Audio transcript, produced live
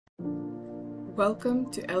Welcome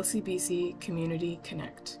to LCBC Community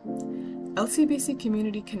Connect. LCBC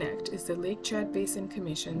Community Connect is the Lake Chad Basin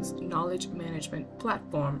Commission's knowledge management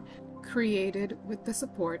platform created with the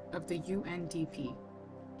support of the UNDP.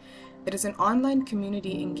 It is an online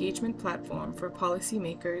community engagement platform for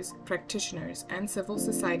policymakers, practitioners, and civil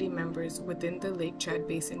society members within the Lake Chad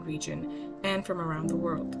Basin region and from around the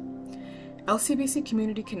world. LCBC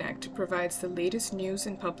Community Connect provides the latest news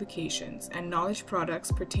and publications and knowledge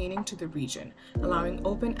products pertaining to the region, allowing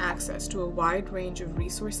open access to a wide range of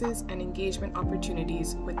resources and engagement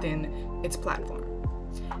opportunities within its platform.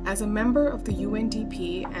 As a member of the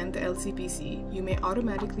UNDP and the LCBC, you may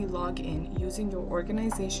automatically log in using your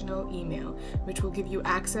organizational email, which will give you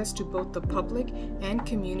access to both the public and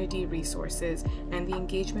community resources and the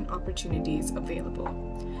engagement opportunities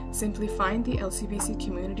available. Simply find the LCBC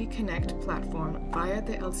Community Connect platform via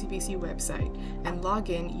the LCBC website and log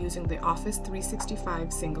in using the Office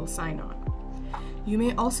 365 single sign-on. You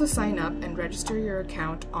may also sign up and register your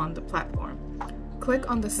account on the platform.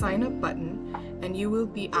 Click on the Sign Up button and you will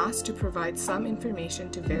be asked to provide some information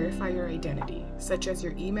to verify your identity, such as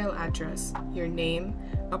your email address, your name,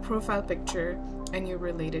 a profile picture, and your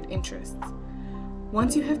related interests.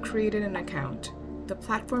 Once you have created an account, the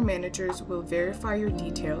platform managers will verify your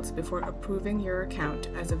details before approving your account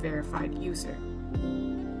as a verified user.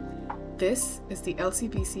 This is the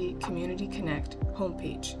LCBC Community Connect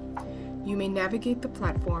homepage. You may navigate the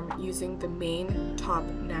platform using the main top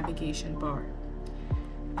navigation bar.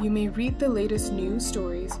 You may read the latest news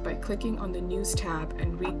stories by clicking on the News tab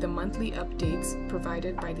and read the monthly updates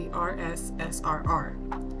provided by the RSSRR.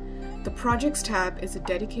 The Projects tab is a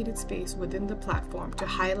dedicated space within the platform to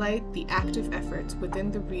highlight the active efforts within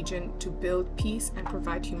the region to build peace and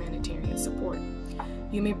provide humanitarian support.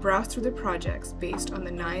 You may browse through the projects based on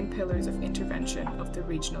the 9 pillars of intervention of the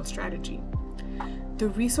regional strategy. The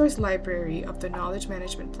resource library of the knowledge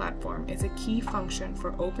management platform is a key function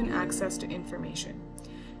for open access to information.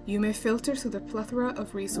 You may filter through the plethora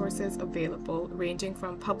of resources available, ranging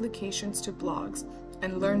from publications to blogs,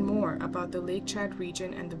 and learn more about the Lake Chad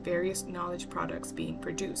region and the various knowledge products being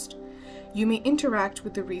produced. You may interact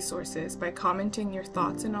with the resources by commenting your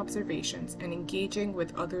thoughts and observations and engaging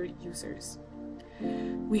with other users.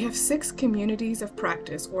 We have 6 communities of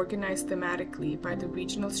practice organized thematically by the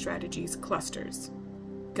regional strategies clusters: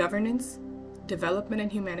 governance, development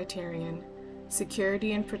and humanitarian,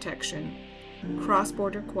 security and protection,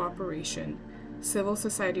 cross-border cooperation, civil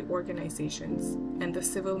society organizations, and the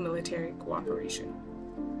civil-military cooperation.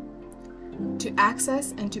 To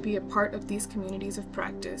access and to be a part of these communities of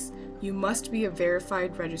practice, you must be a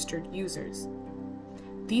verified registered user.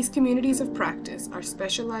 These communities of practice are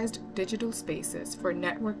specialized digital spaces for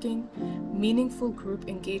networking, meaningful group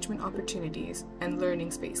engagement opportunities, and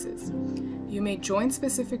learning spaces. You may join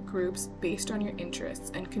specific groups based on your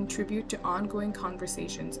interests and contribute to ongoing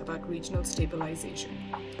conversations about regional stabilization.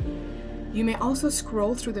 You may also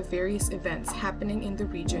scroll through the various events happening in the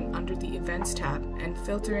region under the Events tab and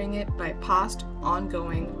filtering it by past,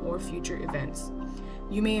 ongoing, or future events.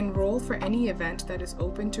 You may enroll for any event that is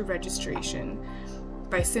open to registration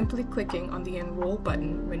by simply clicking on the Enroll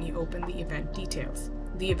button when you open the event details.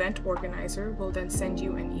 The event organizer will then send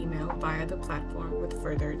you an email via the platform with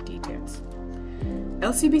further details.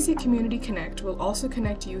 LCBC Community Connect will also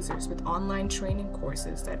connect users with online training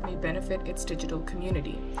courses that may benefit its digital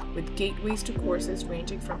community, with gateways to courses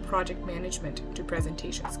ranging from project management to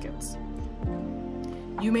presentation skills.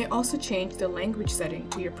 You may also change the language setting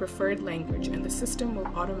to your preferred language, and the system will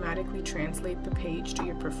automatically translate the page to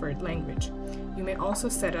your preferred language. You may also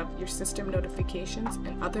set up your system notifications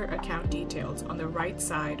and other account details on the right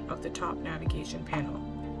side of the top navigation panel.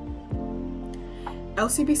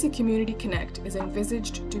 LCBC Community Connect is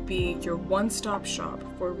envisaged to be your one-stop shop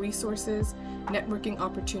for resources, networking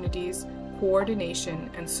opportunities, coordination,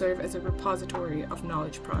 and serve as a repository of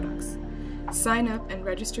knowledge products. Sign up and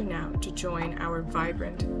register now to join our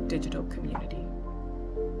vibrant digital community.